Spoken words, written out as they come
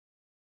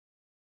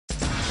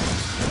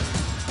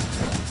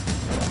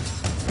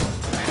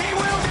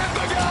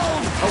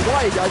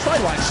Away he goes,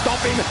 they won't stop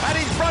him, and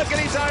he's broken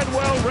his own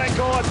world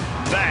record.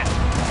 That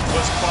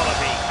was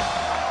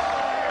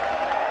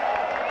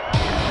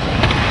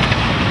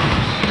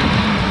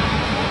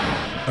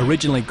quality.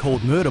 Originally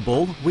called murder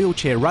ball,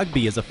 wheelchair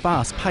rugby is a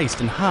fast-paced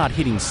and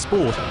hard-hitting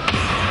sport,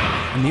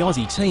 and the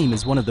Aussie team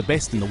is one of the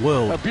best in the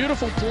world. A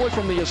beautiful ploy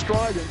from the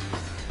Australians.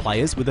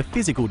 Players with a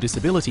physical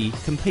disability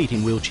compete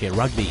in wheelchair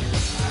rugby.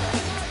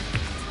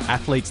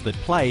 Athletes that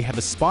play have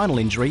a spinal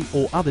injury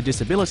or other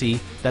disability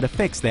that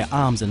affects their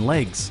arms and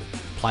legs.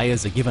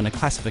 Players are given a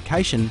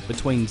classification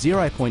between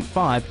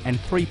 0.5 and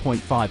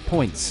 3.5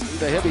 points.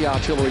 The heavy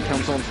artillery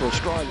comes on for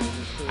Australia.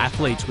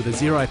 Athletes with a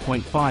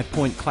 0.5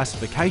 point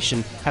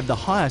classification have the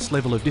highest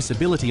level of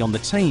disability on the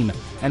team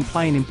and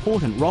play an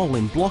important role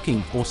in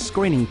blocking or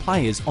screening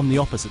players on the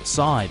opposite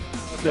side.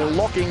 They're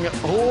locking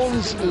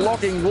horns,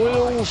 locking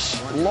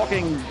wheels,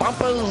 locking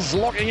bumpers,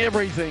 locking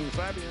everything.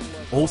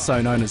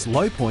 Also known as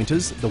low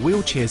pointers, the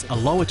wheelchairs are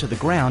lower to the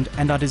ground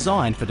and are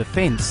designed for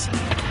defence.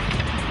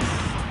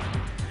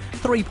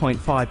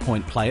 3.5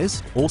 point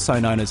players, also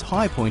known as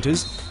high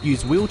pointers,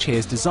 use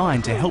wheelchairs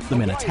designed to help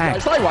them in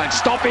attack. They won't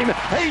stop him.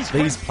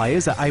 These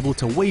players are able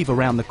to weave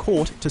around the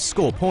court to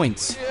score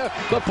points.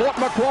 The Port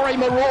Macquarie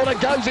Marauder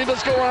goes in to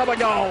score another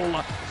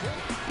goal.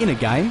 In a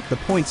game, the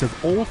points of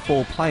all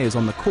 4 players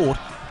on the court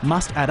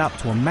must add up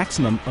to a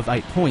maximum of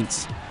 8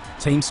 points.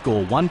 Teams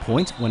score 1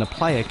 point when a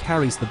player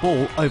carries the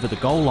ball over the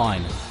goal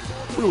line.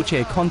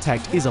 Wheelchair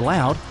contact is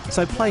allowed,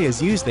 so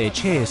players use their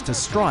chairs to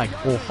strike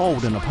or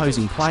hold an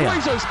opposing player.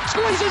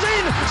 Squeezes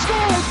in,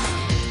 scores!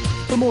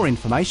 For more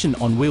information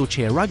on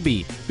wheelchair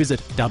rugby, visit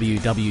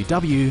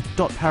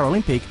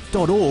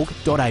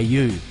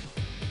www.paralympic.org.au.